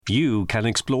you can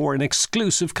explore an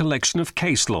exclusive collection of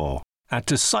case law at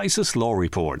Decisis Law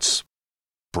Reports.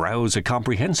 Browse a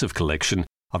comprehensive collection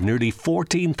of nearly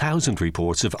 14,000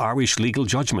 reports of Irish legal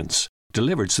judgments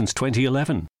delivered since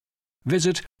 2011.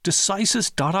 Visit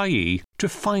decisis.ie to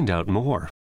find out more.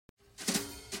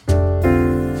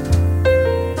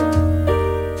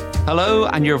 Hello,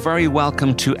 and you're very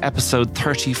welcome to episode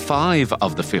 35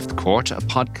 of The Fifth Court, a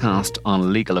podcast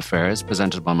on legal affairs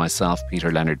presented by myself, Peter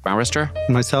Leonard, barrister.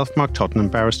 And myself, Mark Tottenham,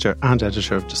 barrister and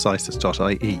editor of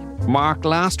Decisis.ie. Mark,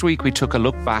 last week we took a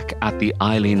look back at the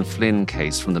Eileen Flynn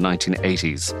case from the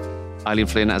 1980s. Eileen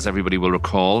Flynn, as everybody will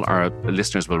recall, our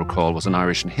listeners will recall, was an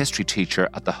Irish and history teacher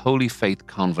at the Holy Faith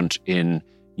Convent in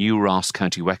New Ross,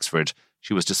 County Wexford.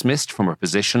 She was dismissed from her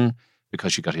position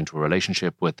because she got into a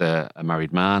relationship with a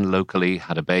married man locally,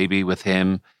 had a baby with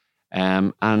him.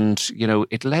 And, you know,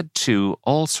 it led to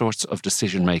all sorts of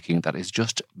decision-making that is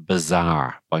just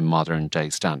bizarre by modern day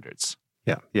standards.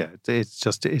 Yeah.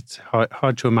 It's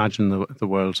hard to imagine the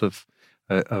world of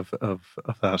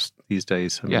that these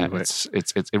days.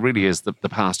 It really is. The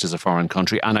past is a foreign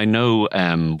country. And I know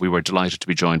we were delighted to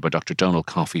be joined by Dr. Donald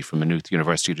Coffey from Maynooth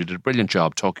University, who did a brilliant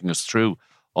job talking us through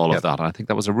all of that. And I think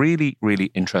that was a really, really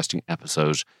interesting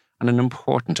episode and an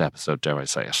important episode, dare I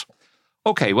say it.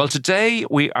 Okay, well, today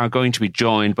we are going to be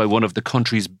joined by one of the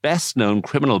country's best-known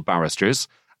criminal barristers.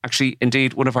 Actually,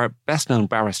 indeed, one of our best-known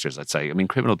barristers, I'd say. I mean,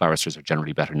 criminal barristers are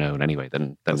generally better known anyway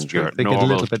than your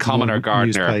normal commoner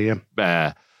gardener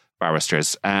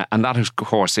barristers. And that, of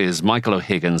course, is Michael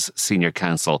O'Higgins, Senior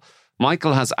Counsel.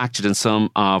 Michael has acted in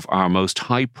some of our most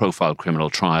high-profile criminal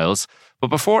trials. But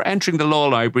before entering the law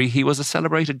library, he was a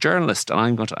celebrated journalist, and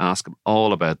I'm going to ask him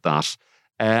all about that.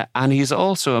 And he's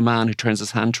also a man who turns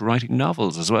his hand to writing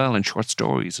novels as well, and short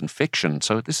stories and fiction.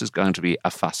 So this is going to be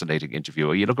a fascinating interview.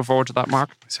 Are you looking forward to that,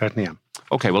 Mark? I certainly am.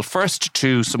 Okay, well, first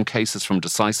to some cases from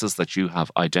Decisis that you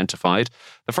have identified.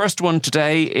 The first one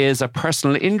today is a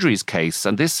personal injuries case,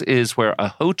 and this is where a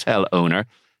hotel owner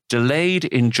delayed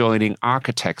in joining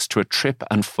architects to a trip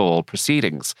and fall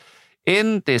proceedings.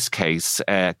 In this case,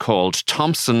 called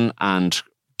Thompson and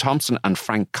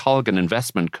Frank Colgan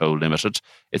Investment Co. Limited,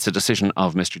 it's a decision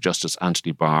of Mr. Justice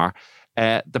Anthony Barr.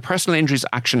 The personal injuries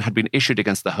action had been issued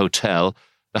against the hotel.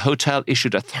 The hotel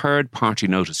issued a third-party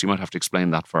notice, you might have to explain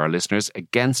that for our listeners,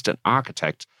 against an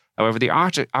architect. However, the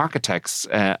architects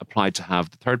applied to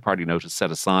have the third-party notice set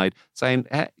aside, saying,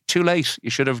 too late, you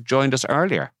should have joined us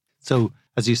earlier. So,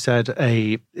 as you said,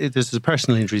 this is a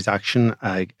personal injuries action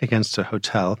against a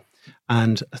hotel.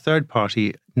 And a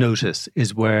third-party notice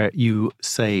is where you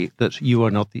say that you are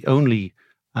not the only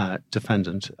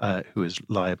defendant who is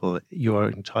liable. You are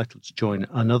entitled to join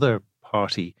another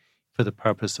party for the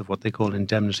purpose of what they call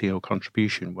indemnity or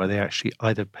contribution, where they actually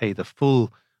either pay the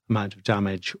full amount of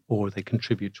damage or they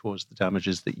contribute towards the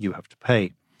damages that you have to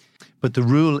pay. But the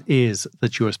rule is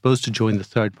that you are supposed to join the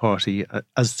third party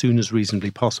as soon as reasonably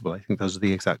possible. I think those are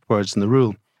the exact words in the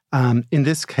rule. In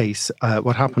this case,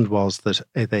 what happened was that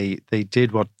they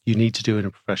did what you need to do in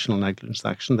a professional negligence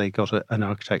action. They got an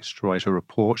architect to write a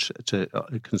report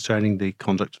concerning the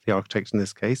conduct of the architect in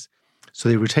this case. So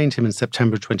they retained him in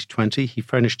September 2020. He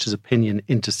furnished his opinion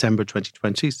in December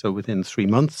 2020, so within 3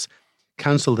 months.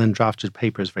 Counsel then drafted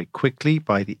papers very quickly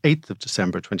by the 8th of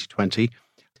December 2020.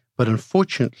 But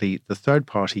unfortunately, the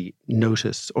third-party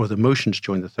notice or the motion to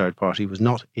join the third party was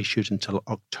not issued until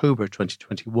October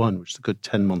 2021, which is a good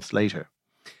 10 months later.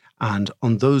 And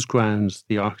on those grounds,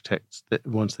 the architects,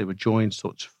 once they were joined,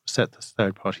 sought to set the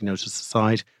third-party notice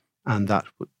aside, and that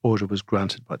order was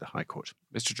granted by the High Court.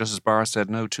 Mr. Justice Barr said,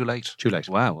 no, too late. Too late.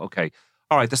 Wow, okay.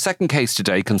 All right, the second case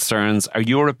today concerns a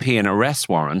European arrest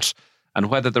warrant and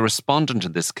whether the respondent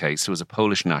in this case, who was a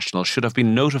Polish national, should have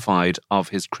been notified of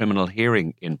his criminal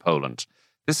hearing in Poland.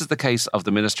 This is the case of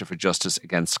the Minister for Justice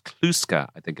against Kluska,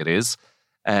 I think it is,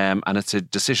 and it's a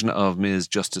decision of Ms.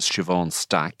 Justice Siobhan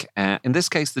Stack. In this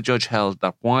case, the judge held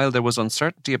that while there was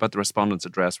uncertainty about the respondent's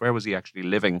address, where was he actually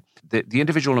living, the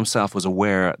individual himself was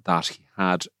aware that he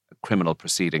had criminal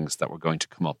proceedings that were going to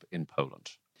come up in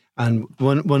Poland. And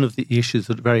one of the issues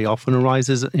that very often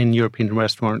arises in European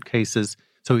arrest warrant cases.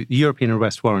 So the European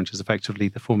arrest warrant is effectively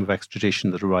the form of extradition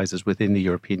that arises within the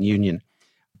European Union.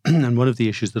 And one of the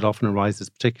issues that often arises,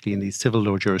 particularly in these civil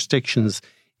law jurisdictions,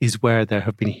 is where there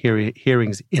have been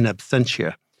hearings in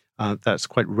absentia. That's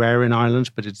quite rare in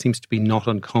Ireland, but it seems to be not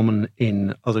uncommon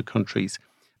in other countries.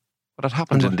 But it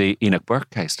happened in the Enoch Burke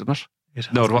case, didn't it?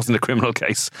 No, it wasn't a criminal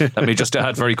case. Let me just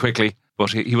add very quickly. But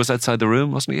he was outside the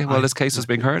room, wasn't he, while this case was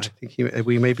being heard? I think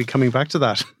we may be coming back to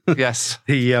that. Yes.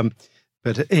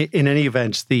 But in any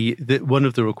event, the one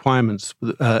of the requirements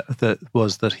that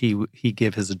was that he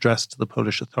give his address to the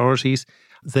Polish authorities.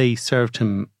 They served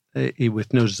him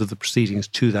with notice of the proceedings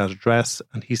to that address,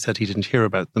 and he said he didn't hear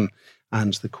about them.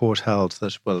 And the court held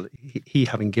that, well, he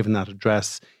having given that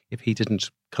address, if he didn't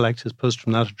collect his post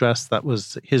from that address, that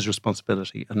was his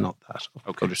responsibility and not that of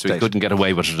the Polish so state. he couldn't get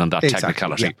away with it on that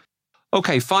technicality. Yeah.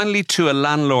 Okay, finally to a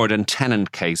landlord and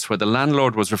tenant case where the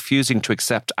landlord was refusing to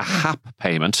accept a HAP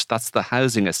payment. That's the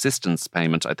housing assistance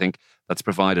payment, I think, that's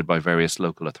provided by various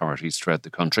local authorities throughout the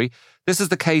country. This is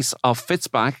the case of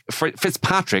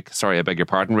Fitzpatrick,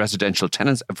 residential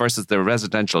tenants versus the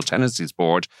Residential Tenancies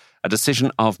Board, a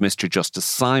decision of Mr. Justice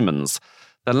Simons.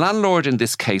 The landlord in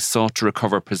this case sought to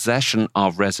recover possession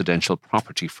of residential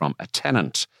property from a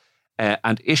tenant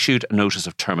and issued a notice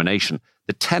of termination.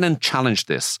 The tenant challenged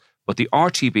this, but the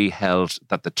RTB held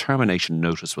that the termination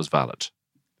notice was valid.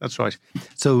 That's right.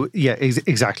 So, yeah,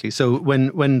 exactly. So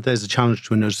when there's a challenge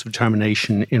to a notice of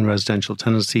termination in residential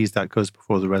tenancies, that goes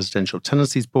before the Residential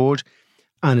Tenancies Board.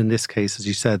 And in this case, as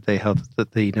you said, they held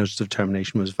that the notice of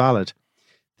termination was valid.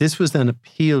 This was then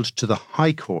appealed to the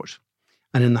High Court.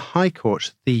 And in the High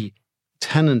Court, the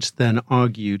tenant then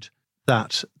argued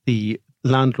that the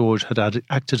landlord had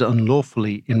acted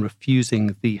unlawfully in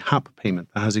refusing the HAP payment,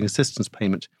 the housing assistance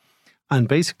payment. And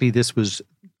basically, this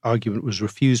argument was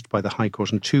refused by the High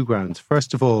Court on two grounds.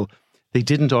 First of all, they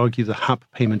didn't argue the HAP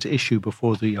payment issue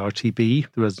before the RTB,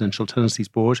 the Residential Tenancies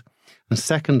Board. And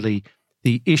secondly,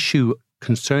 the issue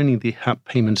concerning the HAP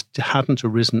payment hadn't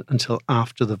arisen until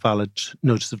after the valid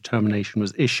notice of termination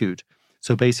was issued.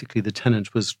 So basically, the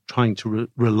tenant was trying to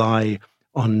rely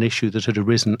on an issue that had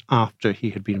arisen after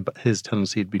his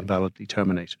tenancy had been validly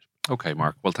terminated. Okay,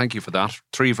 Mark. Well, thank you for that.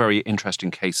 Three very interesting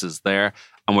cases there.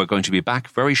 And we're going to be back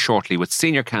very shortly with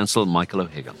Senior Counsel Michael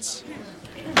O'Higgins.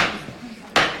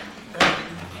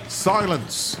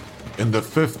 Silence in the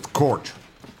Fifth Court.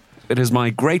 It is my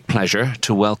great pleasure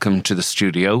to welcome to the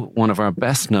studio one of our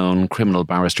best-known criminal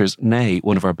barristers, nay,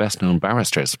 one of our best-known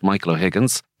barristers, Michael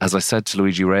O'Higgins. As I said to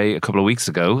Luigi Ray a couple of weeks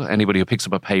ago, anybody who picks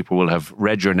up a paper will have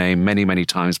read your name many, many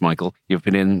times, Michael. You've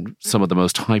been in some of the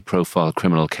most high-profile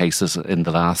criminal cases in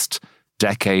the last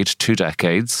decade, 2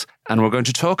 decades. And we're going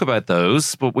to talk about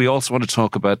those, but we also want to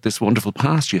talk about this wonderful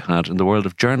past you had in the world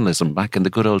of journalism back in the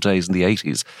good old days in the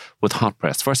 80s with Hot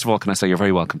Press. First of all, can I say you're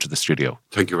very welcome to the studio.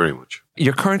 Thank you very much.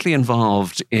 You're currently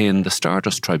involved in the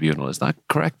Stardust Tribunal, is that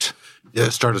correct? Yeah,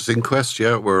 Stardust Inquest,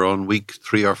 yeah. We're on week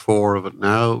 3 or 4 of it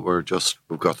now.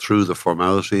 We've got through the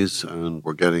formalities and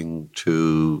we're getting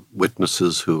to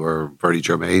witnesses who are very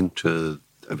germane to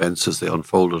events as they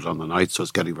unfolded on the night, so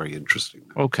it's getting very interesting.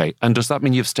 Okay, and does that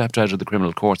mean you've stepped out of the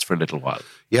criminal courts for a little while?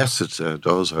 Yes, it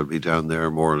does. I'll be down there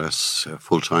more or less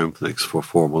full-time for the next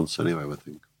 4 months anyway, I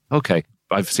think. Okay,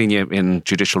 I've seen you in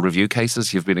judicial review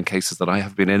cases, you've been in cases that I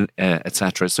have been in,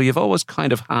 etc. So you've always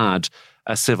kind of had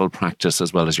a civil practice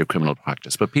as well as your criminal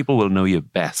practice, but people will know you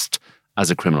best as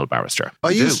a criminal barrister. I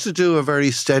used to do a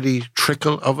very steady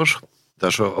trickle of it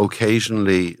that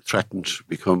occasionally threatened to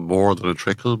become more than a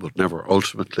trickle, but never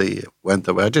ultimately went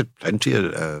that way. I did plenty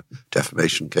of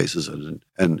defamation cases and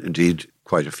indeed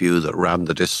quite a few that ran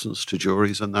the distance to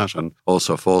juries and that, and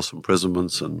also false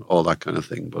imprisonments and all that kind of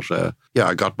thing. But yeah,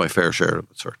 I got my fair share of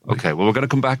it, certainly. Okay, well, we're going to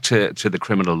come back to the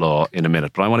criminal law in a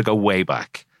minute, but I want to go way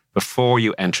back. Before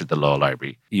you entered the law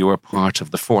library, you were part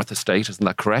of the Fourth Estate, isn't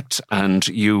that correct? And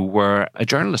you were a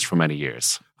journalist for many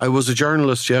years. I was a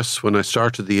journalist, yes. When I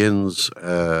started the Inns,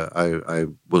 I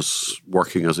was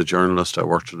working as a journalist. I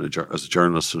worked as a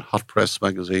journalist in Hot Press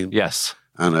magazine. Yes.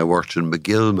 And I worked in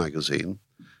McGill magazine.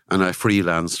 And I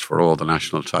freelanced for all the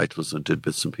national titles and did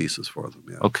bits and pieces for them.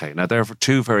 Yeah. Okay, now there were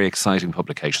 2 very exciting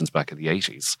publications back in the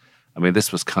 80s. I mean,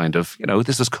 this was kind of,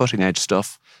 this is cutting edge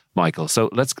stuff, Michael. So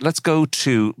let's go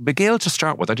to McGill to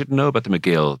start with. I didn't know about the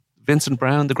McGill. Vincent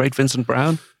Brown, the great Vincent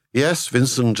Brown? Yes,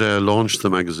 Vincent launched the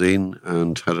magazine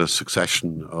and had a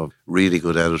succession of really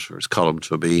good editors, Colm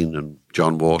Tobin and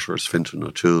John Waters, Fintan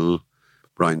O'Toole,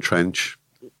 Brian Trench.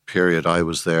 Period, I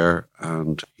was there.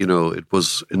 And, it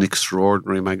was an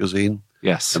extraordinary magazine.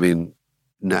 Yes. I mean,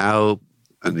 now,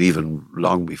 and even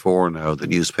long before now, the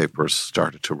newspapers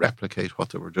started to replicate what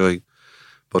they were doing.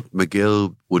 But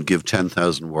McGill would give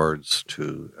 10,000 words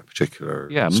to a particular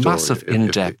story. Massive,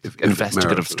 in-depth,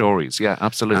 investigative stories. Yeah,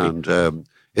 absolutely. And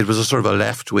it was a sort of a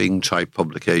left-wing type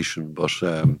publication, but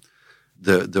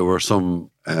there were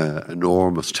some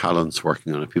enormous talents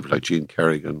working on it. People like Jean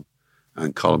Kerrigan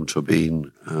and Colm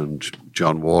Tobin and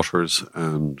John Waters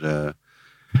and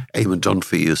Eamon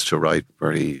Dunphy used to write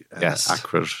very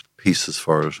accurate pieces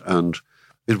for it. And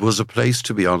It was a place,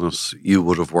 to be honest, you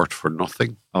would have worked for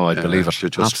nothing. Oh, I believe it. You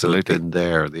just Absolutely. been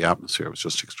there. The atmosphere was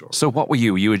just extraordinary. So what were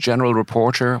you? Were you a general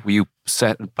reporter? Were you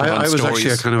set? I was stories?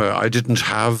 actually I didn't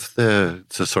have the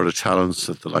sort of talents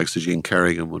that the likes of Gene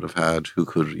Kerrigan would have had, who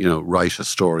could, write a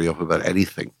story up about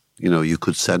anything. You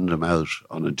could send him out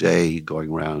on a day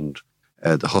going around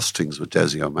the hustings with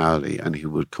Desi O'Malley, and he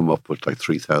would come up with like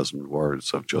 3,000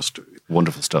 words of just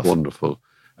wonderful stuff. Wonderful.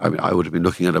 I mean, I would have been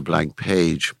looking at a blank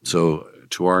page. So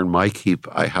to earn my keep,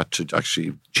 I had to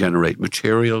actually generate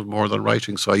material more than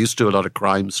writing. So I used to do a lot of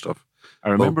crime stuff. I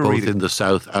remember both reading in the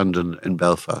South and in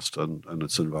Belfast and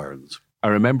its environs. I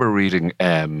remember reading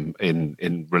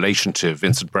in relation to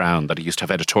Vincent Browne that he used to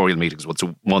have editorial meetings once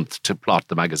a month to plot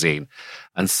the magazine.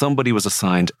 And somebody was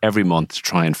assigned every month to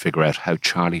try and figure out how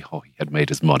Charlie Haughey had made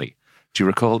his money. Do you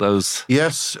recall those?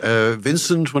 Yes.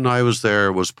 Vincent, when I was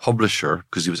there, was publisher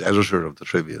because he was editor of the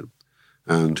Tribune.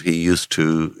 And he used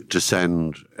to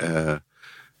send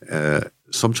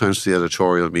sometimes to the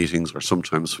editorial meetings or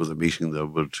sometimes for the meeting that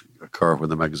would occur when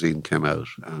the magazine came out.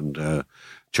 And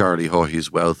Charlie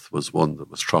Haughey's wealth was one that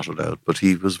was trotted out. But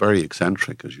he was very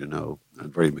eccentric, as you know,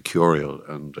 and very mercurial.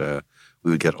 And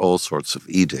we would get all sorts of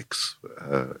edicts,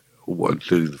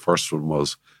 including the first one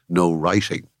was no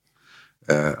writing.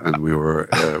 And we were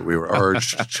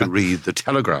urged to read the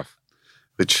Telegraph,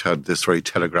 which had this very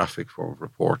telegraphic form of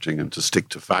reporting and to stick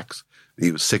to facts.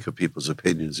 He was sick of people's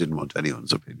opinions, didn't want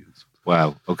anyone's opinions.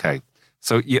 Wow, okay.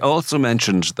 So you also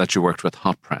mentioned that you worked with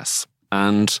Hot Press,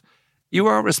 and you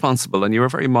were responsible and you were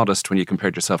very modest when you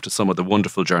compared yourself to some of the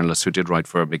wonderful journalists who did write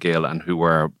for McGill and who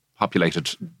were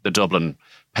populated the Dublin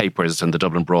papers and the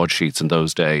Dublin broadsheets in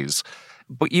those days.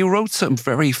 But you wrote some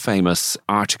very famous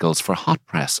articles for Hot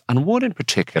Press, and one in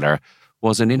particular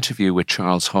was an interview with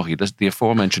Charles Haughey, the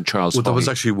aforementioned Charles Haughey. That was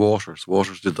actually Waters.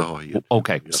 Waters did the Haughey.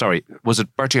 Okay, yeah, sorry. Yeah. Was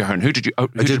it Bertie Ahern? Who did you do?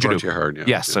 I did Bertie Ahern, yeah.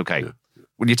 Yes, okay. Yeah.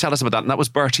 Will you tell us about that? And that was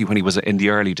Bertie when he was in the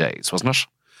early days, wasn't it?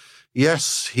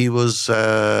 Yes, he was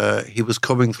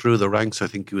coming through the ranks. I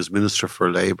think he was Minister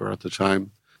for Labour at the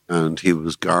time, and he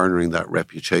was garnering that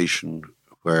reputation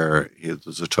where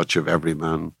there's a touch of every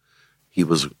man. He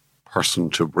was a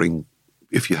person to bring,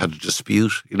 if you had a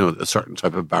dispute, a certain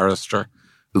type of barrister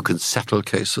who can settle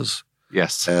cases.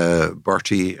 Yes.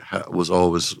 Bertie was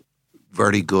always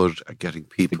very good at getting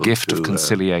people the gift of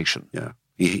conciliation. Yeah.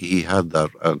 He had that.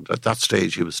 And at that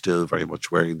stage, he was still very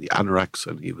much wearing the anoraks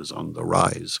and he was on the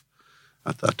rise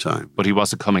at that time. But he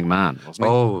was a coming man, wasn't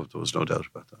he? Oh, there was no doubt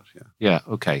about that, yeah. Yeah,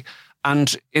 okay.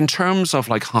 And in terms of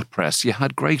like Hot Press, you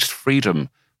had great freedom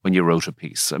when you wrote a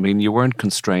piece. I mean, you weren't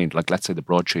constrained, like let's say the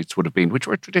broadsheets would have been, which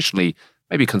were traditionally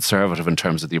maybe conservative in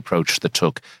terms of the approach that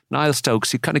took. Niall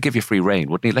Stokes, he'd kind of give you free rein,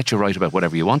 wouldn't he? Let you write about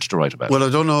whatever you wanted to write about. Well, I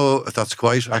don't know if that's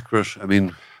quite accurate. I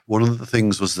mean, one of the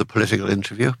things was the political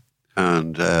interview.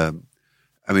 And, I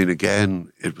mean,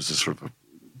 again, it was a sort of a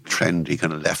trendy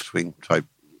kind of left-wing type,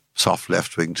 soft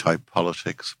left-wing type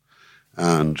politics.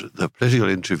 And the political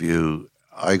interview,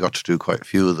 I got to do quite a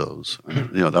few of those.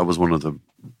 And, that was one of the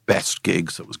best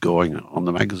gigs that was going on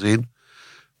the magazine.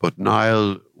 But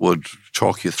Niall would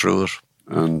talk you through it.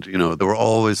 And, there were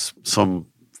always some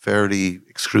fairly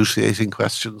excruciating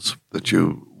questions that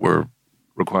you were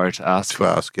required to ask.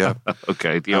 Yeah.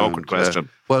 Okay, the awkward question.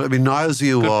 Well, I mean, Niall's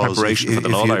view was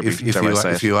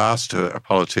if you asked a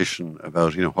politician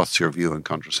about, what's your view on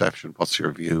contraception, what's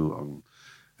your view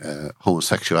on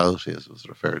homosexuality, as it was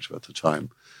referred to at the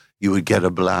time, you would get a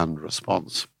bland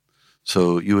response.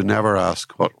 So you would never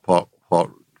ask what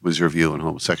was your view on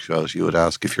homosexuality. You would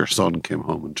ask if your son came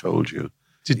home and told you.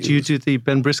 Did you do the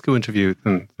Ben Briscoe interview?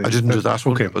 I didn't do that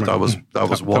one, but that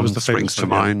was one that springs to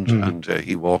mind, and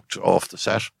he walked off the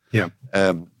set. Yeah.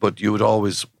 But they would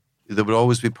always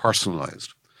be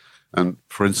personalised. And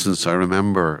for instance, I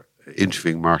remember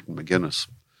interviewing Martin McGuinness,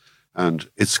 and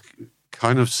it's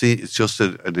kind of it's just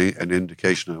an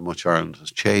indication of how much Ireland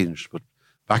has changed. But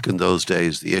back in those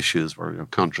days, the issues were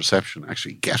contraception,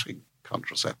 actually getting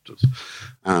contraceptives,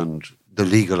 and the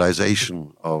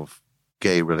legalisation of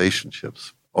gay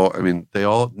relationships. Or, I mean, they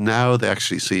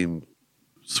actually seem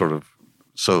sort of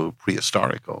so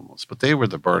prehistoric almost, but they were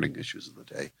the burning issues of the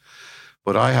day.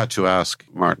 But I had to ask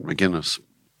Martin McGuinness,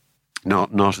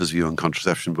 not his view on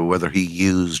contraception, but whether he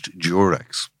used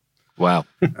Durex. Wow.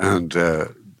 And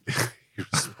his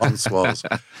response was,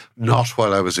 not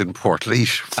while I was in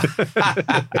Portlaoise.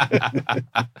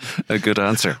 A good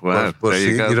answer. Wow. But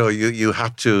there you go. You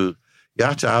had to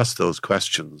ask those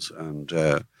questions. And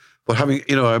but having,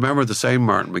 I remember the same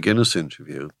Martin McGuinness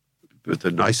interview, but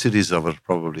the niceties of it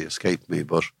probably escaped me,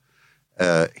 but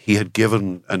he had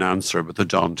given an answer about the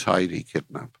Don Tidy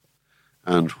kidnap.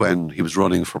 And when he was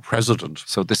running for president.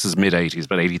 So this is mid-80s,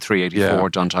 but 83, 84,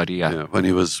 John Tidy, Yeah, when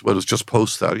he was, well, it was just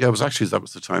post that. Yeah, it was actually, that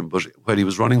was the time. But when he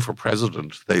was running for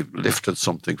president, they lifted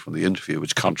something from the interview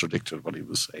which contradicted what he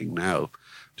was saying now,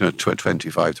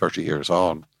 25, 30 years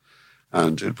on.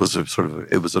 And it was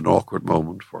it was an awkward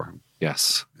moment for him.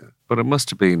 Yes. Yeah. But it must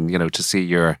have been, to see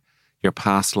your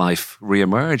past life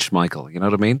re-emerge, Michael. You know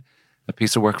what I mean? A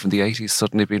piece of work from the 80s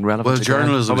suddenly being relevant. Well,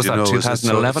 journalism, what was that,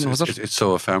 2011, was it? It's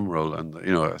so ephemeral, and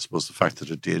I suppose the fact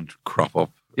that it did crop up,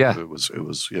 it was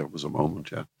a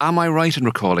moment. Yeah. Am I right in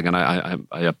recalling? And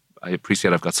I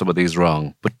appreciate I've got some of these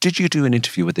wrong, but did you do an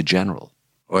interview with the General?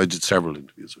 Oh, I did several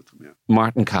interviews with him. Yeah.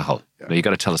 Martin Cahill. Yeah. Now you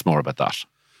got to tell us more about that.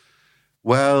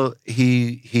 Well,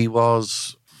 he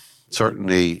was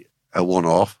certainly a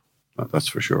one-off. That's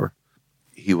for sure.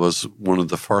 He was one of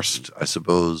the first, I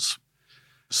suppose,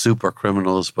 super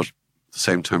criminals, but at the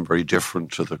same time very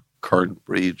different to the current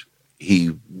breed.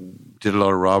 He did a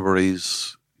lot of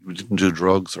robberies. He didn't do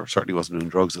drugs, or certainly wasn't doing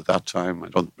drugs at that time. I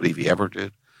don't believe he ever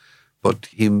did. But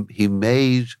he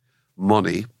made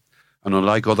money, and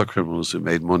unlike other criminals who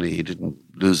made money, he didn't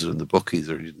lose it in the bookies,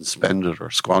 or he didn't spend it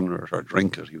or squander it or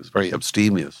drink it. He was very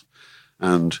abstemious.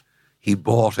 And he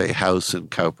bought a house in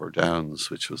Cowper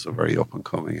Downs, which was a very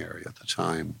up-and-coming area at the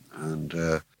time. And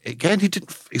again, he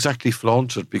didn't exactly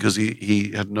flaunt it because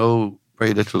he had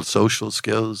very little social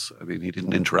skills. I mean, he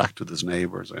didn't interact with his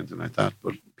neighbours or anything like that.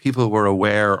 But people were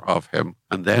aware of him.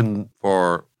 And then,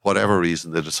 for whatever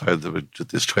reason, they decided they would do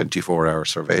this 24-hour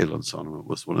surveillance on him. It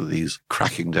was one of these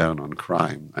cracking down on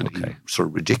crime. And he sort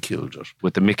of ridiculed it.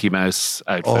 With the Mickey Mouse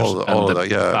outfit all of that,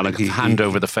 yeah. Hand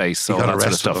over the face, all that sort of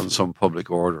stuff. He got arrested on some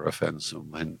public order offence.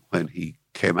 And when he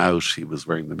came out, he was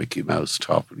wearing the Mickey Mouse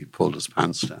top and he pulled his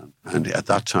pants down. And at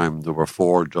that time, there were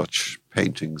 4 Dutch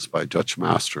paintings by Dutch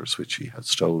masters, which he had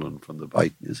stolen from the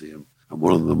Bike Museum. And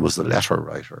one of them was The Letter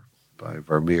Writer by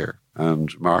Vermeer.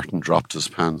 And Martin dropped his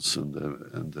pants and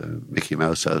the Mickey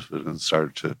Mouse outfit and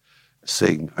started to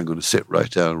sing, "I'm going to sit right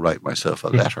down and write myself a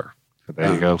letter."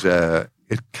 There you go.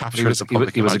 It captured the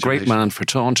public He was a great man for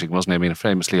taunting, wasn't he? I mean,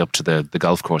 famously up to the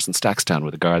golf course in Stackstown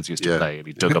where the guards used to play, and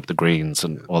he dug up the greens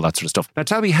and all that sort of stuff. Now,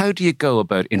 tell me, how do you go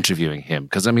about interviewing him?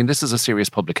 Because, I mean, this is a serious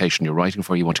publication you're writing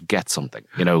for. You want to get something,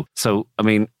 So, I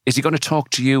mean, is he going to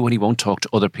talk to you when he won't talk to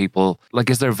other people? Like,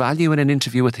 is there value in an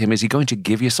interview with him? Is he going to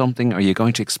give you something? Are you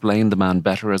going to explain the man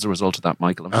better as a result of that,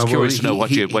 Michael? I'm just curious to know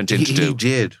what you went in to do. He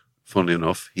did, funnily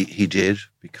enough. He did,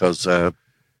 because...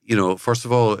 first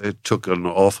of all, it took an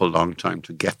awful long time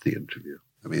to get the interview.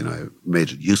 I mean, I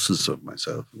made uses of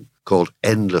myself and called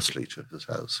endlessly to his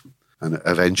house. And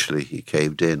eventually he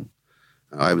caved in.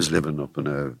 I was living up in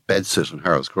a bedsit in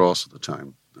Harold's Cross at the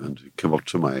time. And he came up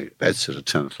to my bedsit at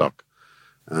 10 o'clock.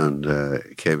 And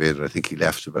he came in, and I think he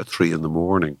left about 3 in the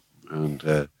morning.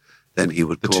 And then he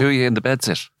would The two of you in the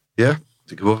bedsit? Yeah.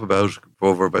 To come up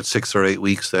over about 6 or 8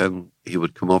 weeks, then he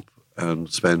would come up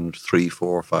and spend 3,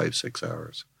 4, 5, 6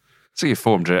 hours. So you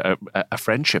formed a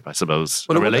friendship, I suppose,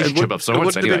 a relationship of sorts. It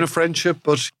wouldn't have been a friendship,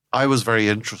 but I was very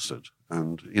interested.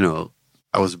 And,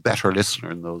 I was a better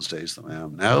listener in those days than I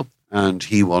am now. And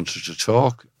he wanted to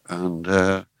talk. And,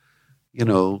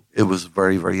 it was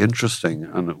very, very interesting.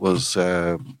 And it was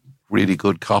really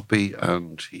good copy.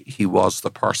 And he was the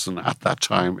person at that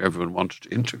time everyone wanted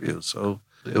to interview. So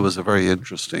it was a very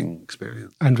interesting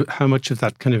experience. And how much of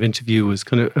that kind of interview was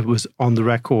on the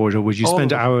record, or would you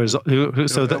spend hours?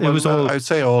 So that it was all. I'd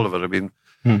say all of it. I mean,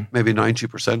 maybe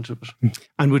 90% of it.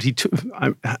 And would he?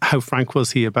 How frank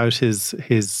was he about his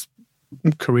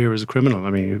career as a criminal?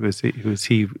 I mean, was he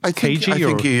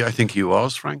cagey? I think he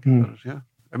was frank about it. Yeah.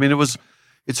 I mean,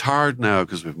 it's hard now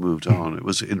because we've moved on. It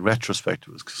was, in retrospect,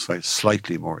 it was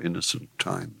slightly more innocent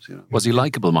times. Was he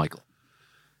likable, Michael?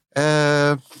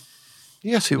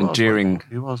 Yes, he was. Endearing,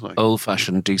 he was like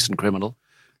old-fashioned, decent criminal.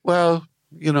 Well,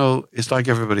 it's like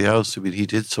everybody else. I mean, he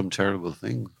did some terrible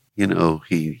things.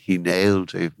 He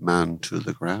nailed a man to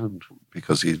the ground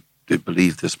because he did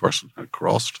believe this person had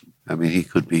crossed him. I mean, he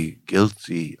could be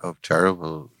guilty of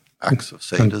terrible acts of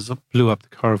sadism. And blew up the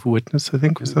car of a witness, I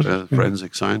think, was that it?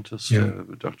 Forensic scientist,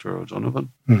 Dr. O'Donovan.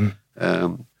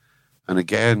 Mm-hmm. And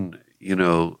again,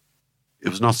 it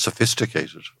was not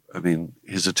sophisticated. I mean,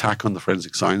 his attack on the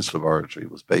Forensic Science Laboratory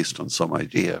was based on some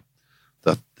idea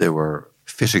that they were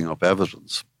fitting up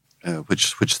evidence,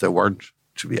 which they weren't,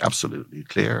 to be absolutely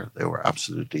clear. They were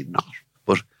absolutely not.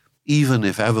 But even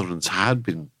if evidence had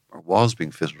been or was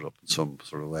being fitted up in some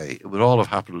sort of way, it would all have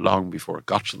happened long before it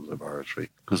got to the laboratory,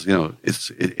 because,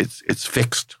 it's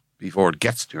fixed before it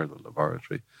gets near the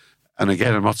laboratory. And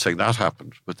again, I'm not saying that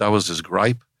happened, but that was his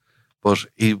gripe. But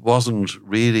he wasn't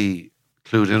really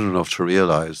clued in enough to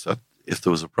realise that if there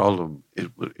was a problem,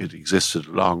 it existed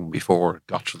long before it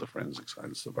got to the forensic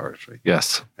science laboratory.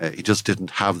 Yes. He just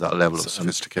didn't have that level of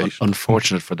sophistication.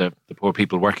 Unfortunate for the poor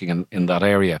people working in that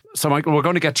area. So, Michael, we're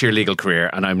going to get to your legal career,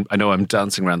 and I know I'm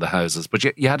dancing around the houses, but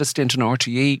you had a stint in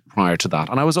RTE prior to that.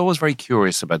 And I was always very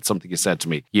curious about something you said to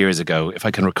me years ago, if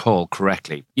I can recall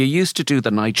correctly. You used to do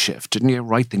the night shift, didn't you?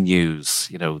 Write the news,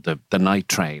 the night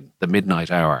train, the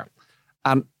midnight hour.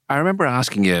 And I remember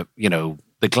asking you,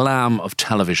 the glam of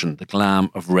television, the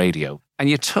glam of radio. And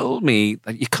you told me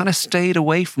that you kind of stayed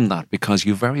away from that because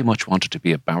you very much wanted to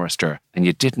be a barrister and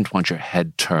you didn't want your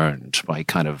head turned by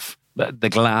kind of the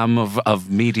glam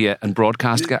of media and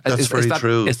broadcast. That's very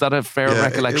true. Is that a fair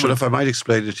recollection? Well, if I might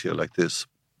explain it to you like this.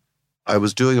 I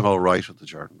was doing all right at the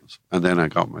journalism, and then I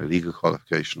got my legal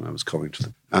qualification. I was coming to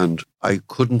them, and I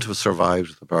couldn't have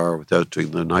survived at the bar without doing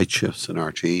the night shifts in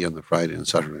RTE on the Friday and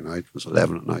Saturday night. It was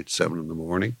 11 at night, 7 in the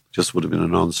morning. Just would have been a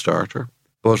non-starter.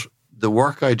 But the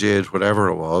work I did, whatever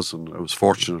it was, and I was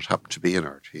fortunate it happened to be in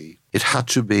RTE, it had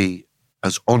to be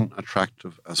as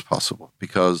unattractive as possible,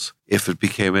 because if it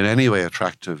became in any way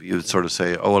attractive, you'd sort of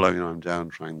say, oh, well, I'm down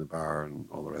trying the bar and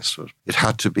all the rest of it. It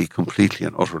had to be completely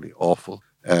and utterly awful.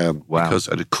 Wow. Because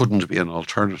it couldn't be an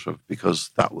alternative, because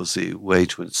that was the way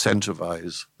to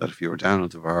incentivize that if you were down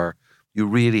at the bar, you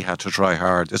really had to try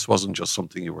hard. This wasn't just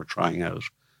something you were trying out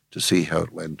to see how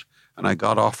it went. And I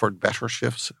got offered better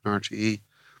shifts in RTE,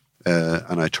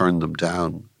 and I turned them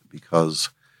down because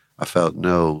I felt,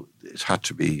 no, it had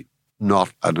to be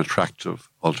not an attractive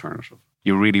alternative.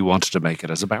 You really wanted to make it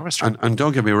as a barrister. And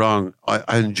don't get me wrong,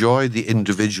 I enjoyed the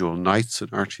individual nights in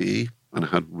RTE and I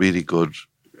had really good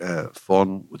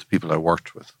fun with the people I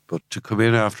worked with. But to come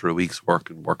in after a week's work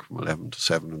and work from 11 to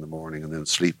 7 in the morning and then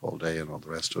sleep all day and all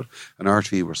the rest of it. And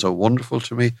RTE were so wonderful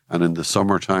to me. And in the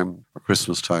summertime or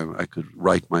Christmas time, I could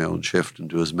write my own shift and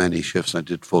do as many shifts. I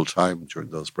did full time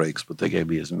during those breaks, but they gave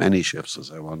me as many shifts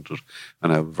as I wanted.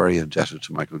 And I'm very indebted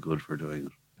to Michael Good for doing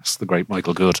it. That's the great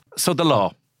Michael Good. So the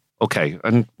law. Okay,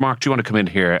 and Mark, do you want to come in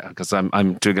here? Because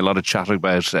I'm doing a lot of chatting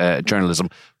about journalism.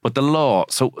 But the law,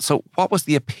 so what was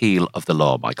the appeal of the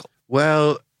law, Michael?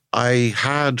 Well, I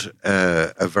had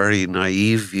a very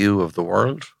naive view of the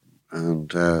world.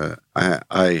 And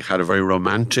I had a very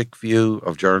romantic view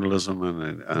of journalism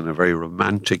and a very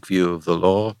romantic view of the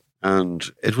law. And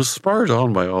it was spurred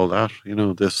on by all that,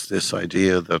 this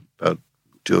idea that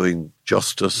doing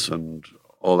justice and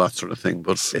all that sort of thing.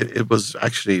 But it was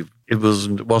actually... It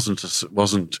wasn't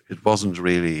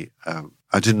really.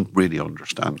 I didn't really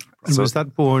understand it. And was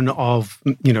that born of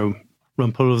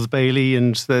Rumpole of the Bailey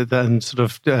and sort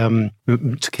of To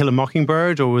Kill a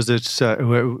Mockingbird, or was it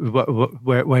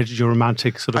where did your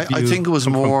romantic sort of view? I think it was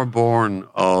more born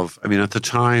of. I mean, at the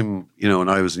time, when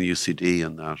I was in UCD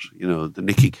and that, the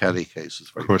Nicky Kelly case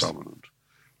was very prominent,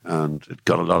 and it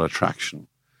got a lot of traction,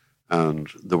 and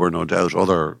there were no doubt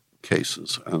other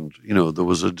cases, and there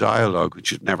was a dialogue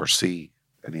which you'd never see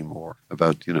anymore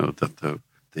about that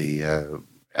the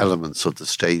elements of the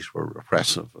state were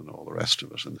repressive and all the rest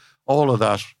of it, and all of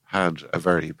that had a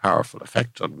very powerful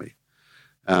effect on me.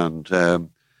 And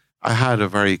I had a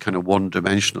very kind of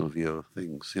one-dimensional view of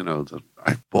things, that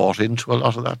I bought into a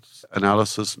lot of that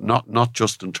analysis, not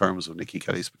just in terms of Nicky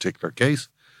Kelly's particular case,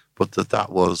 but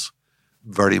that was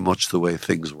very much the way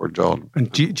things were done.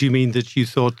 And do you mean that you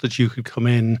thought that you could come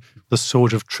in the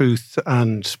sort of truth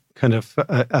and kind of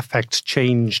affect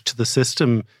change to the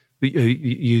system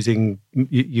using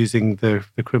the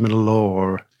criminal law?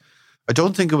 Or? I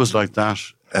don't think it was like that,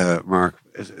 Mark.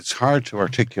 It's hard to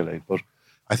articulate, but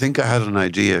I think I had an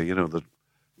idea, that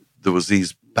there was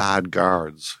these bad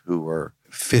guards who were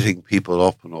fitting people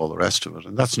up and all the rest of it.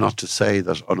 And that's not to say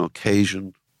that on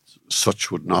occasion such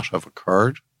would not have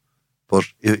occurred. But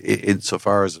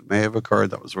insofar as it may have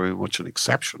occurred, that was very much an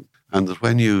exception. And that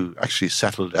when you actually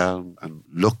settled down and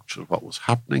looked at what was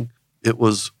happening, it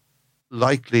was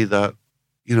likely that,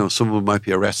 someone might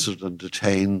be arrested and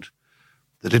detained.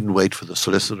 They didn't wait for the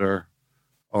solicitor,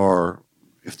 or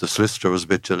if the solicitor was a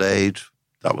bit delayed,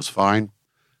 that was fine.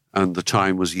 And the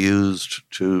time was used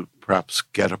to perhaps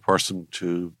get a person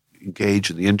to engage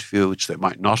in the interview, which they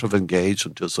might not have engaged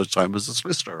until such time as the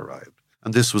solicitor arrived.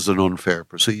 And this was an unfair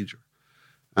procedure.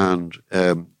 And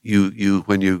when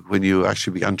you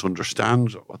actually began to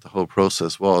understand what the whole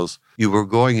process was, you were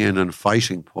going in and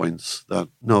fighting points that,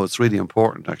 no, it's really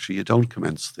important, actually. You don't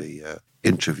commence the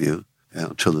interview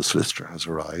until the solicitor has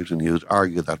arrived, and you'd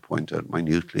argue that point out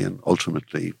minutely, and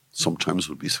ultimately sometimes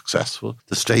would be successful.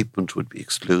 The statement would be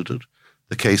excluded.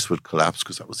 The case would collapse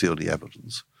because that was the only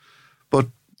evidence. But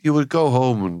you would go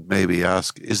home and maybe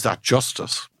ask, is that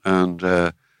justice?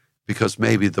 And because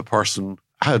maybe the person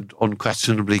had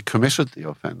unquestionably committed the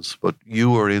offence, but you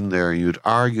were in there, you'd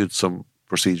argued some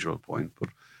procedural point, but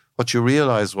what you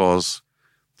realised was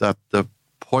that the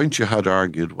point you had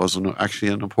argued was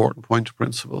actually an important point of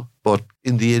principle. But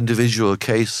in the individual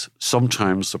case,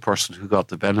 sometimes the person who got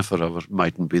the benefit of it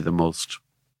mightn't be the most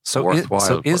worthwhile.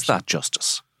 So is that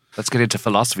justice? Let's get into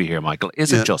philosophy here, Michael.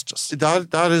 Is it justice?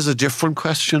 That is a different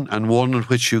question, and one in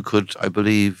which you could, I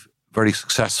believe, very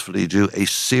successfully do a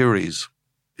series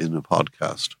in a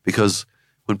podcast. Because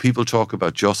when people talk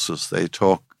about justice, they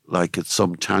talk like it's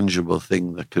some tangible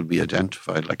thing that can be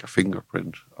identified, like a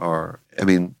fingerprint. I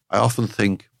often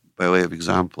think, by way of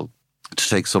example, to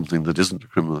take something that isn't a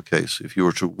criminal case, if you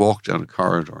were to walk down a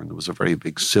corridor and there was a very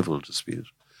big civil dispute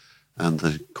and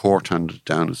the court handed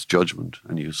down its judgment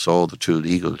and you saw the two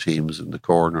legal teams in the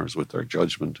corners with their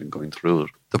judgment and going through it,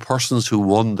 the persons who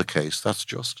won the case, that's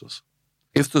justice.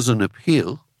 If there's an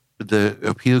appeal, the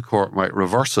appeal court might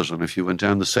reverse it, and if you went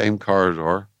down the same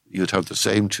corridor, you'd have the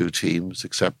same two teams,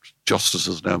 except justice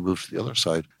has now moved to the other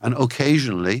side. And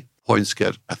occasionally, points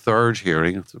get a third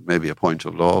hearing, maybe a point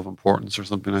of law of importance or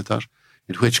something like that,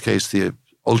 in which case the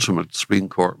ultimate Supreme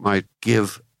Court might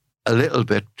give a little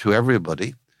bit to everybody,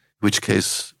 in which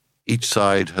case each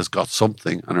side has got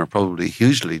something and are probably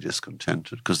hugely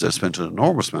discontented because they've spent an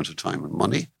enormous amount of time and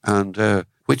money. And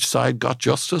which side got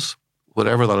justice?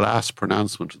 Whatever the last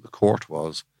pronouncement of the court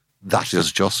was, that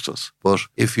is justice. But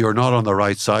if you're not on the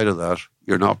right side of that,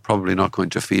 you're probably not going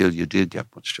to feel you did get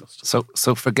much justice.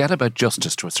 So forget about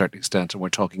justice to a certain extent, and we're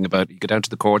talking about, you go down to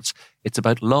the courts, it's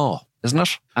about law, isn't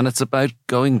it? And it's about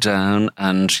going down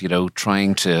and,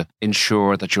 trying to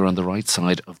ensure that you're on the right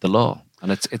side of the law.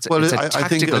 And it's a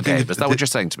tactical game. Is that what you're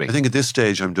saying to me? I think at this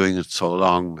stage I'm doing it so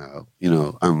long now,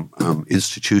 I'm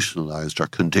institutionalized or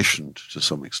conditioned to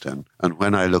some extent. And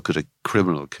when I look at a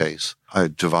criminal case, I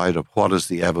divide up what is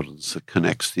the evidence that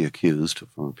connects the accused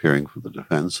from appearing for the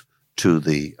defence to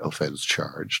the offence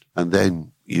charged. And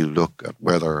then you look at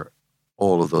whether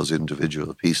all of those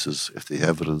individual pieces, if the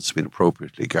evidence has been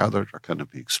appropriately gathered, are kind of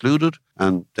be excluded.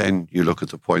 And then you look at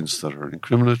the points that are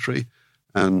incriminatory,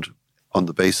 and on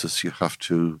the basis you have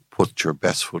to put your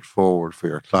best foot forward for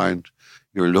your client.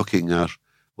 You're looking at,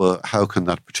 well, how can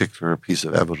that particular piece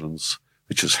of evidence,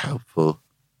 which is helpful,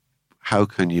 how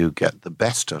can you get the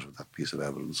best out of that piece of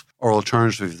evidence? Or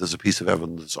alternatively, if there's a piece of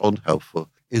evidence that's unhelpful,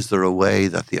 is there a way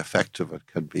that the effect of it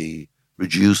can be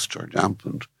reduced or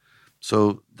dampened?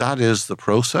 So that is the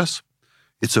process.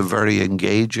 It's a very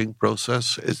engaging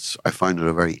process. I find it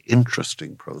a very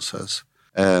interesting process.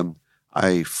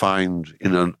 I find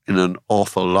in an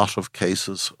awful lot of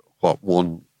cases what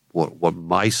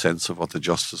my sense of what the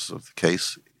justice of the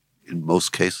case, in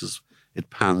most cases, it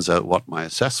pans out what my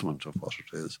assessment of what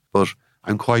it is. But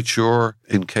I'm quite sure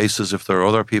in cases if there are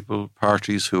other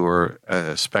parties who are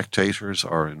spectators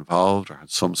or involved or had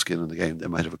some skin in the game, they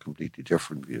might have a completely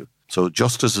different view. So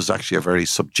justice is actually a very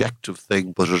subjective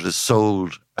thing, but it is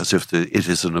sold as if it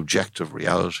is an objective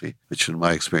reality, which in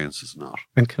my experience is not.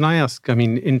 And can I ask,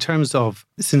 in terms of,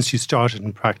 since you started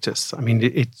in practice,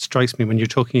 it strikes me when you're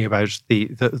talking about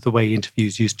the way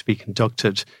interviews used to be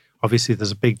conducted, obviously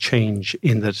there's a big change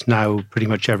in that now pretty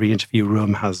much every interview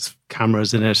room has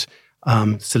cameras in it.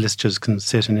 Solicitors can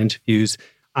sit in interviews,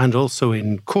 and also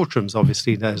in courtrooms,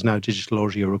 obviously, there's now digital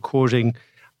audio recording.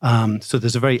 So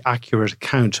there's a very accurate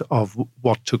account of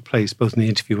what took place both in the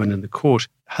interview and in the court.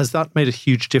 Has that made a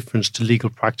huge difference to legal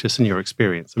practice in your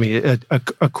experience?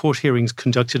 A court hearing's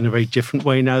conducted in a very different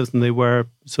way now than they were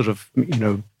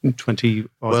 20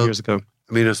 odd years ago.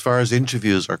 As far as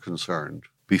interviews are concerned,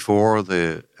 before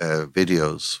the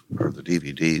videos or the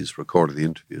DVDs recorded the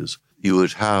interviews, you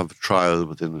would have trial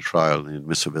within a trial, the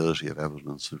admissibility of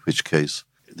evidence, in which case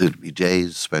there'd be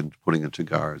days spent putting it to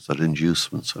guards that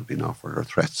inducements had been offered or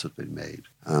threats had been made.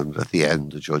 And at the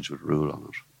end, the judge would rule on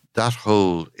it. That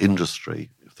whole industry,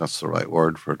 if that's the right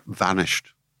word for it,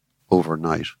 vanished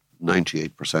overnight.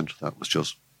 98% of that was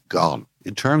just gone.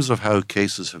 In terms of how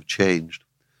cases have changed,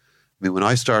 when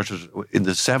I started in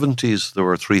the 70s, there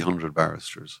were 300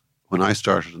 barristers. When I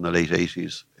started in the late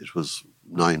 80s, it was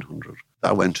 900.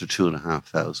 That went to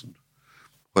 2,500.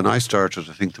 When I started,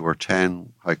 I think there were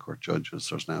 10 High Court judges.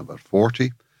 There's now about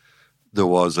 40. There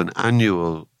was an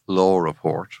annual law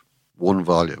report, 1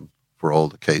 volume for all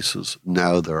the cases.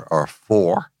 Now there are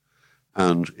 4.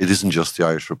 And it isn't just the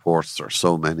Irish reports. There are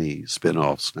so many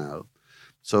spin-offs now.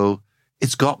 So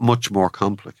it's got much more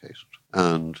complicated.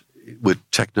 And with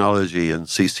technology and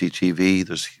CCTV,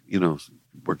 there's,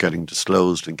 we're getting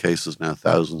disclosed in cases now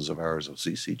thousands of hours of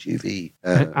CCTV.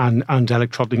 And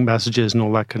electronic messages and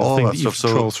all that kind of thing that you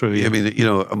control through.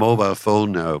 A mobile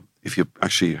phone now, if you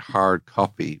actually hard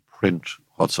copy, print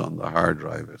what's on the hard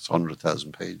drive. It's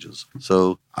 100,000 pages.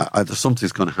 So there's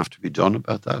something's going to have to be done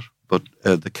about that. But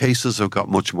the cases have got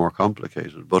much more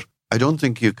complicated. But I don't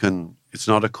think you can, it's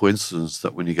not a coincidence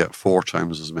that when you get 4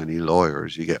 times as many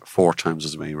lawyers, you get 4 times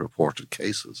as many reported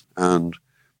cases. And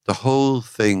the whole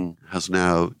thing has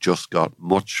now just got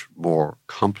much more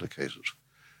complicated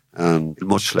and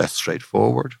much less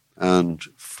straightforward. And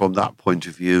from that point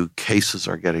of view, cases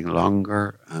are getting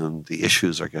longer and the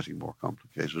issues are getting more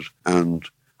complicated. And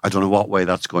I don't know what way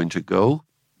that's going to go.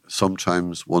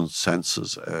 Sometimes one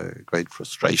senses a great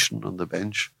frustration on the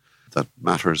bench that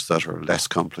matters that are less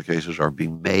complicated are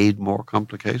being made more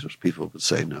complicated. People would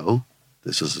say, no,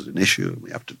 this is an issue and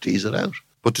we have to tease it out.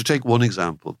 But to take one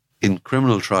example, in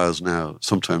criminal trials now,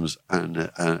 sometimes an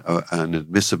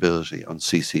admissibility on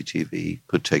CCTV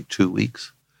could take 2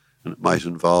 weeks, and it might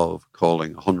involve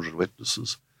calling 100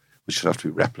 witnesses, which would have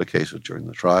to be replicated during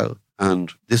the trial.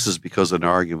 And this is because an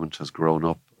argument has grown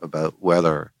up about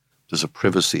whether there's a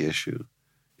privacy issue.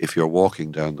 If you're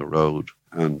walking down the road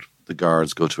and the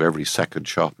guards go to every second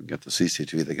shop and get the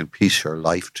CCTV, they can piece your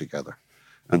life together.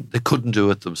 And they couldn't do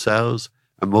it themselves.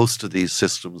 And most of these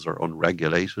systems are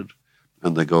unregulated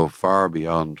and they go far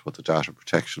beyond what the data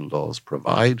protection laws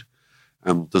provide.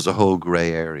 There's a whole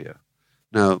grey area.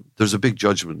 Now, there's a big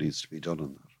judgment needs to be done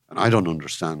on that. And I don't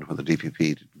understand when the DPP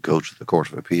didn't go to the Court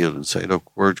of Appeal and say, look,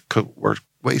 we're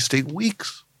wasting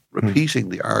weeks repeating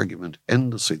the argument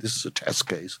endlessly. This is a test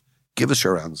case. Give us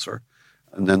your answer.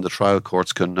 And then the trial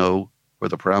courts can know where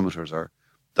the parameters are.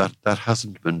 That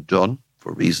hasn't been done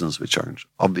for reasons which aren't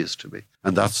obvious to me.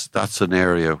 And that's an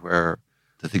area where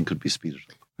the thing could be speeded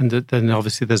up. And then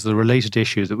obviously there's the related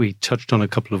issue that we touched on a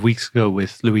couple of weeks ago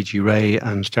with Luigi Ray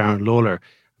and Darren Lawler.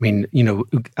 I mean,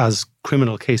 as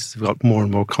criminal cases have got more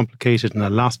and more complicated and are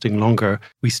lasting longer,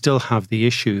 we still have the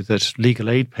issue that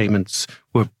legal aid payments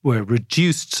were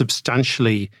reduced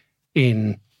substantially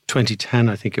in 2010,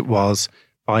 I think it was,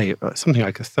 by something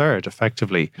like a third,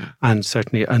 effectively, and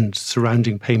certainly, and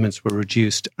surrounding payments were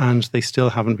reduced, and they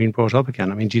still haven't been brought up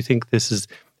again. I mean, do you think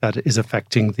that is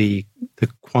affecting the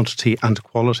quantity and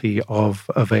quality of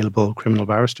available criminal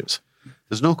barristers?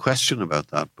 There's no question about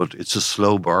that, but it's a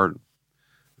slow burn.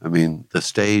 I mean, the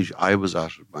stage I was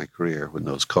at in my career when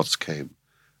those cuts came,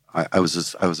 I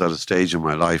was at a stage in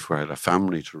my life where I had a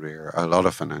family to rear, a lot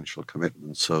of financial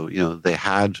commitments. So, they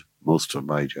had most of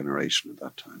my generation at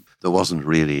that time. There wasn't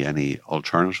really any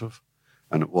alternative.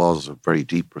 And it was a very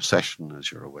deep recession,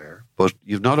 as you're aware. But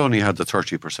you've not only had the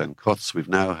 30% cuts, we've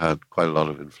now had quite a lot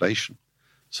of inflation.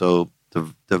 So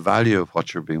the value of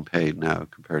what you're being paid now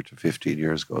compared to 15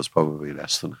 years ago is probably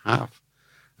less than half.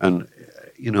 And,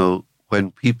 when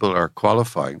people are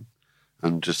qualifying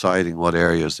and deciding what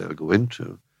areas they'll go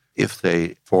into, if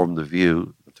they form the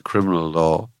view that the criminal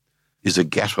law is a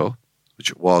ghetto,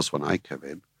 which it was when I came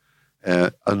in,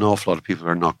 an awful lot of people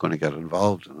are not going to get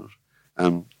involved in it.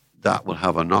 And that will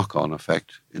have a knock-on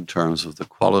effect in terms of the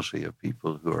quality of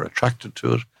people who are attracted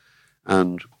to it.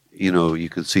 And, you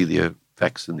can see the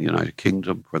effects in the United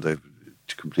Kingdom where they've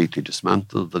completely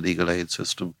dismantled the legal aid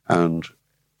system. And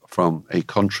from a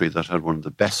country that had one of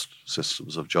the best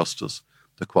systems of justice,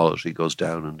 the quality goes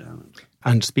down and down.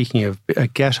 And speaking of a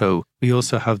ghetto, we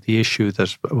also have the issue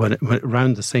that when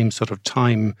around the same sort of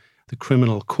time, the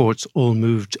criminal courts all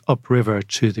moved upriver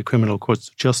to the criminal courts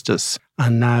of justice.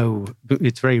 And now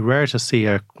it's very rare to see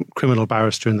a criminal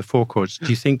barrister in the forecourts. Do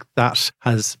you think that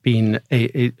has been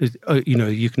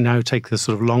you can now take this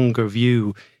sort of longer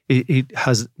view?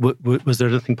 Was there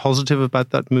anything positive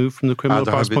about that move from the criminal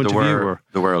bar's point of view?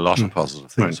 There were a lot of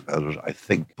positive things about it, I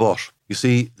think. But you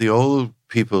see, the older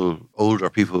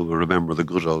people will remember the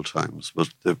good old times, but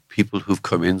the people who've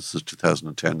come in since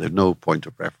 2010, they've no point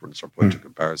of reference or point of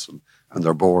comparison, and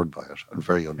they're bored by it, and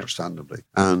very understandably.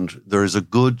 And there is a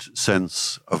good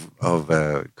sense of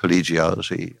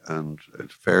collegiality and a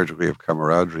fair degree of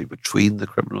camaraderie between the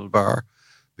criminal bar,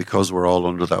 because we're all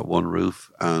under that one roof,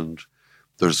 and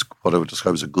there's what I would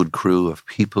describe as a good crew of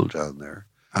people down there.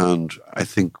 And I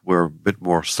think we're a bit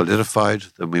more solidified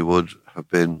than we would have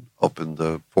been up in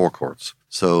the forecourts.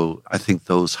 So I think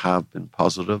those have been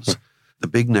positives. The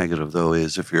big negative, though,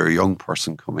 is if you're a young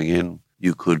person coming in,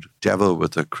 you could devil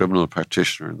with a criminal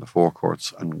practitioner in the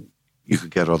forecourts and you could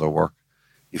get other work.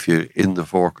 If you're in the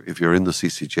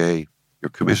CCJ, you're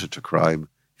committed to crime.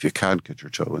 If you can't get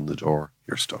your toe in the door,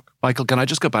 you're stuck. Michael, can I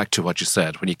just go back to what you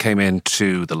said when you came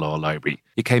into the law library?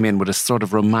 You came in with a sort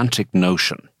of romantic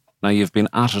notion. Now, you've been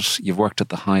at it, you've worked at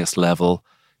the highest level,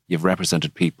 you've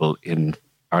represented people in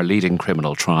our leading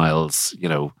criminal trials,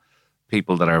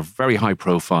 people that are very high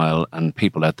profile and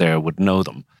people out there would know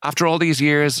them. After all these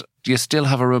years, do you still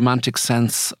have a romantic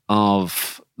sense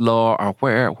of law, or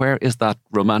where is that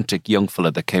romantic young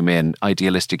fella that came in,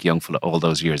 idealistic young fella all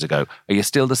those years ago? Are you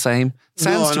still the same?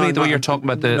 Sounds to me the way you're talking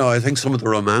about the... No, I think some of the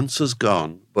romance is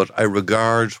gone, but I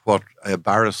regard what a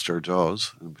barrister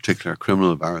does, in particular a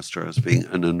criminal barrister, as being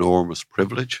an enormous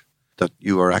privilege, that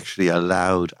you are actually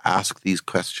allowed to ask these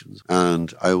questions.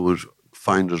 And I would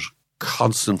find it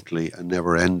constantly and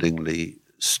never-endingly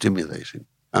stimulating.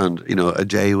 And, you know, a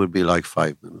day would be like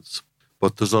 5 minutes.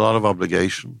 But there's a lot of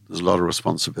obligation. There's a lot of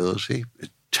responsibility.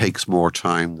 It takes more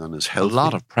time than is healthy. A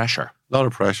lot of pressure. A lot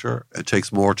of pressure. It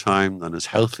takes more time than is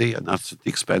healthy, and that's at the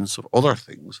expense of other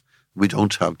things. We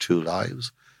don't have 2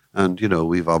 lives. And, you know,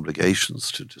 we've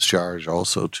obligations to discharge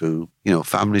also to, you know,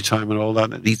 family time and all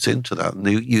that. And it eats into that. And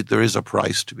there is a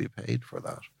price to be paid for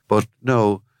that. But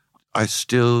no, I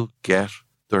still get,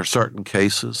 there are certain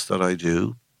cases that I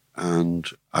do, and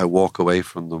I walk away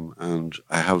from them, and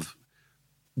I have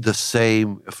the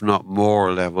same, if not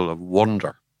more, level of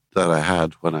wonder that I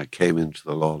had when I came into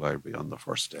the law library on the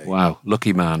first day. Wow,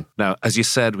 lucky man. Now, as you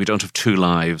said, we don't have 2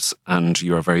 lives, and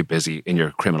you are very busy in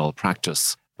your criminal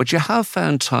practice. But you have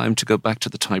found time to go back to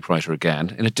the typewriter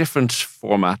again in a different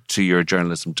format to your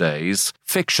journalism days.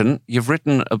 Fiction, you've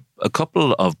written a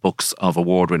couple of books of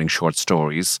award-winning short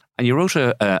stories, and you wrote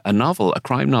a novel, a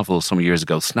crime novel some years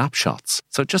ago, Snapshots.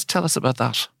 So just tell us about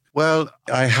that. Well,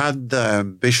 I had the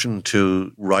ambition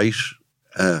to write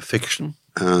fiction,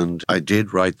 and I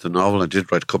did write the novel. I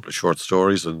did write a couple of short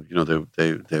stories, and, you know,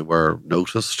 they were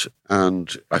noticed.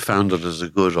 And I found it as a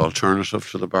good alternative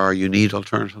to the bar. You need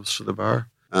alternatives to the bar.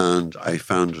 And I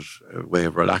found it a way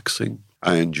of relaxing.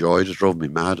 I enjoyed it. It drove me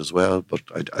mad as well, but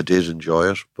I did enjoy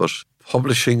it. But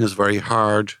publishing is very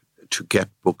hard to get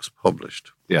books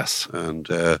published. Yes. And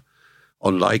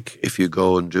unlike if you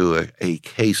go and do a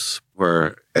case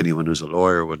where anyone who's a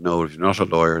lawyer would know, if you're not a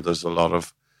lawyer, there's a lot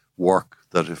of work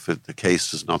that if the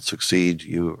case does not succeed,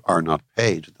 you are not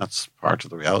paid. That's part of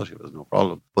the reality. There's no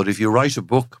problem. But if you write a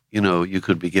book, you know, you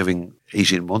could be giving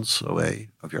 18 months away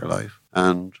of your life.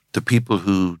 And the people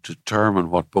who determine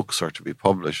what books are to be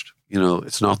published, you know,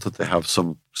 it's not that they have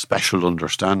some special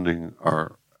understanding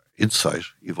or insight.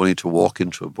 You've only to walk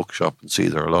into a bookshop and see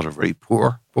there are a lot of very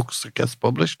poor books that gets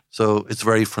published. So it's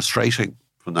very frustrating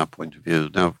from that point of view.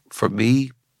 Now, for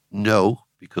me, no,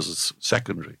 because it's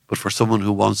secondary. But for someone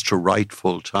who wants to write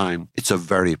full time, it's a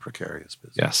very precarious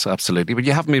business. Yes, absolutely. But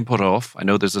you haven't been put off. I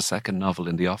know there's a second novel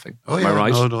in the offing. Oh, Am yeah. I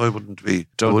right? No, I wouldn't be.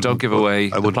 Don't give away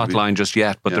the plot line just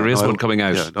yet, but there is one coming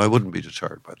out. Yeah, no, I wouldn't be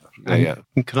deterred by that.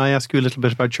 Yeah. Can I ask you a little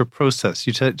bit about your process?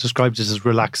 You described it as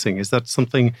relaxing. Is that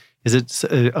something, is it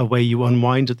a way you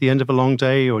unwind at the end of a long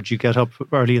day, or do you get up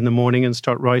early in the morning and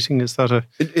start writing? Is that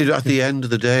At the end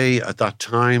of the day, at that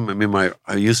time, I mean,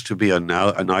 I used to be a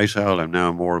night owl. I'm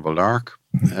now more of a lark.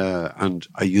 And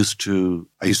I used to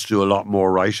do a lot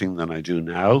more writing than I do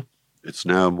now. It's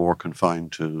now more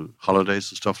confined to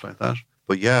holidays and stuff like that.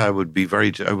 But yeah, I would be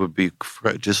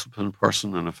a disciplined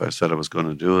person, and if I said I was going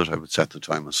to do it, I would set the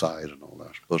time aside and all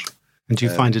that. But and do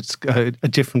you find it's a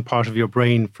different part of your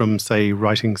brain from, say,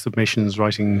 writing submissions,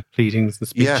 writing pleadings and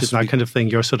speeches, yes, and that kind of thing?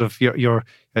 You're sort of you're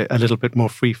a little bit more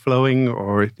free flowing,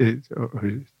 or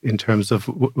in terms of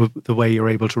the way you're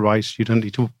able to write, you don't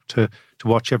need to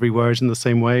watch every word in the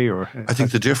same way. Or I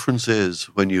think the difference is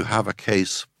when you have a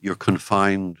case, you're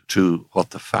confined to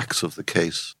what the facts of the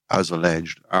case, as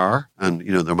alleged, are, and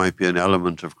you know there might be an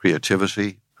element of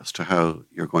creativity as to how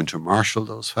you're going to marshal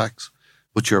those facts.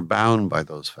 But you're bound by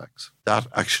those facts. That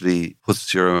actually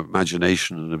puts your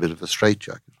imagination in a bit of a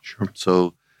straitjacket. Sure.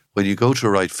 So when you go to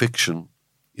write fiction,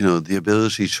 you know, the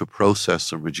ability to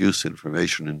process and reduce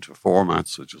information into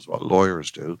formats, which is what lawyers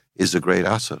do, is a great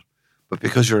asset. But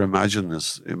because your imagination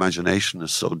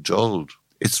is so dulled,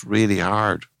 it's really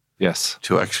hard. Yes.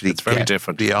 To actually it's very get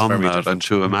different. beyond that different. and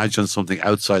to imagine something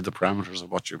outside the parameters of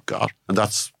what you've got. And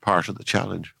that's part of the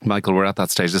challenge. Michael, we're at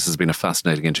that stage. This has been a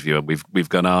fascinating interview, and we've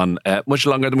gone on much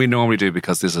longer than we normally do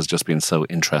because this has just been so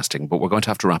interesting. But we're going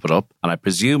to have to wrap it up. And I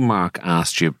presume Mark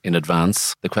asked you in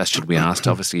advance the question we asked.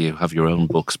 Obviously, you have your own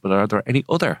books, but are there any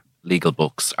other legal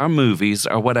books or movies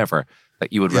or whatever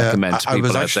that you would recommend to people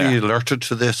out there? I was actually alerted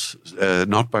to this,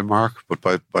 not by Mark, but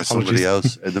by somebody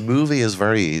else. The movie is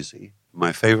very easy.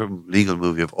 My favourite legal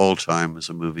movie of all time is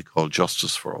a movie called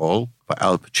Justice for All by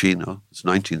Al Pacino. It's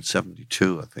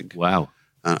 1972, I think. Wow.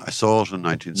 I saw it in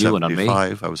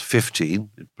 1975. I was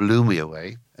 15. It blew me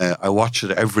away. I watch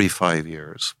it every 5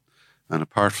 years. And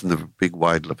apart from the big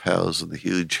wide lapels and the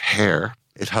huge hair,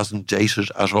 it hasn't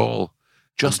dated at all.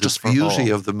 Justice for All. The beauty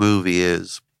of the movie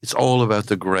is it's all about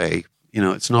the grey. You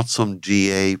know, it's not some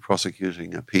DA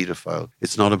prosecuting a paedophile.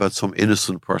 It's not about some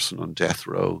innocent person on death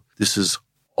row. This is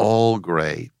all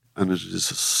grey. And it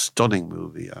is a stunning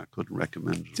movie. I couldn't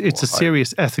recommend it. It's a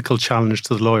serious ethical challenge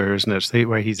to the lawyer, isn't it?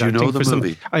 Where he's acting know the for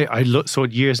movie? I saw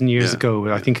it years and years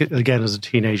ago. I think, again, as a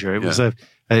teenager. It was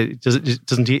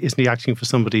isn't he acting for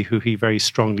somebody who he very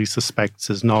strongly suspects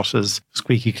is not as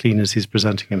squeaky clean as he's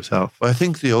presenting himself? Well, I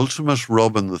think the ultimate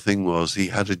rub in the thing was he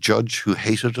had a judge who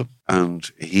hated him,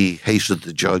 and he hated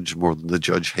the judge more than the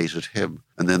judge hated him.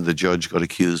 And then the judge got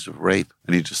accused of rape,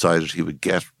 and he decided he would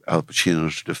get Al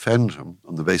Pacino to defend him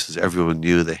on the basis everyone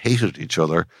knew they hated each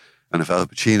other. And if Al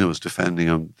Pacino was defending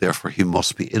him, therefore he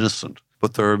must be innocent.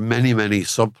 But there are many, many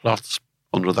subplots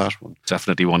under that one.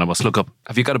 Definitely one I must look up.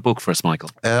 Have you got a book for us,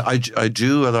 Michael? I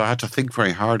do, although I had to think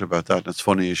very hard about that. And it's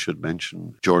funny you should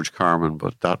mention George Carman,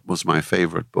 but that was my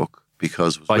favourite book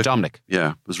because it was by Dominic.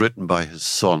 Yeah, it was written by his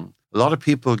son. A lot of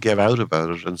people gave out about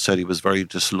it and said he was very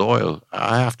disloyal.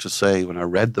 I have to say, when I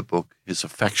read the book, his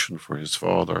affection for his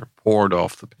father poured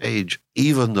off the page,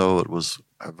 even though it was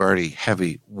a very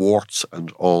heavy warts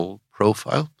and all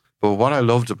profile. But what I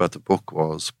loved about the book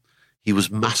was he was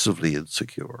massively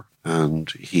insecure and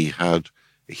he had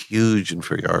a huge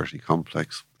inferiority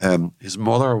complex. His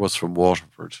mother was from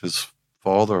Waterford. His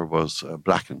father was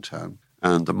black and tan.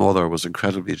 And the mother was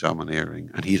incredibly domineering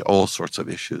and he had all sorts of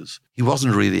issues. He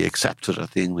wasn't really accepted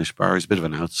at the English bar. He's a bit of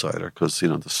an outsider because,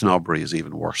 the snobbery is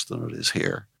even worse than it is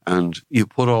here. And you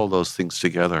put all those things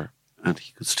together and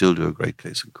he could still do a great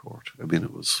case in court. I mean,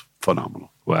 it was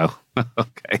phenomenal. Wow.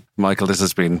 Okay. Michael, this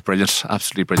has been brilliant.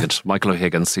 Absolutely brilliant. Michael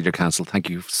O'Higgins, Senior Counsel, thank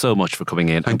you so much for coming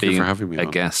in and being for having me a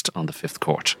guest on the Fifth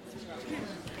Court.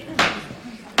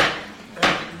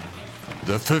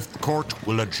 The Fifth Court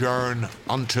will adjourn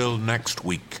until next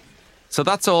week. So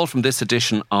that's all from this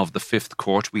edition of the Fifth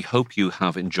Court. We hope you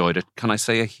have enjoyed it. Can I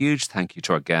say a huge thank you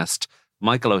to our guest,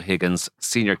 Michael O'Higgins,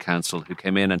 Senior Counsel, who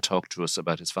came in and talked to us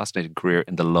about his fascinating career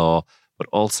in the law, but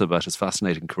also about his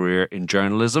fascinating career in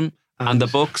journalism and the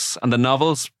books and the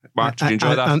novels. Mark, did you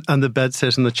enjoy that? And the bed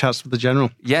sit and the chats with the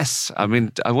General. Yes. I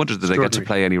mean, I wondered, did they get to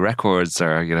play any records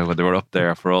or, when they were up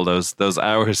there for all those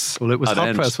hours? Well, it was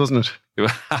hot press, wasn't it?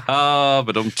 But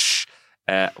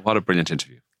what a brilliant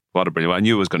interview. What a brilliant. I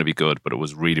knew it was going to be good, but it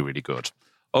was really, really good.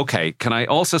 Okay. Can I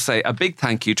also say a big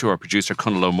thank you to our producer,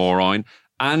 Conal O'Moroyne,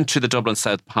 and to the Dublin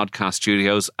South Podcast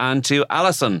Studios, and to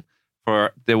Alison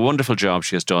for the wonderful job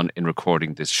she has done in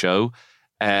recording this show.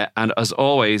 And as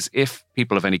always, if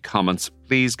people have any comments,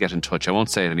 please get in touch. I won't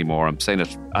say it anymore. I'm saying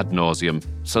it ad nauseum.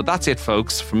 So that's it,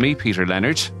 folks. From me, Peter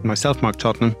Leonard. Myself, Mark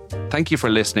Tottenham. Thank you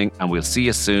for listening, and we'll see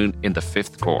you soon in the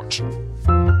Fifth Court.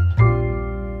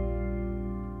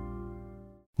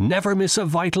 Never miss a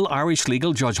vital Irish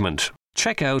legal judgment.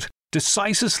 Check out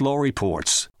Decisis Law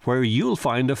Reports, where you'll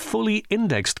find a fully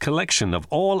indexed collection of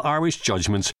all Irish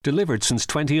judgments delivered since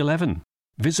 2011.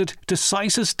 Visit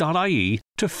decisis.ie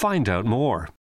to find out more.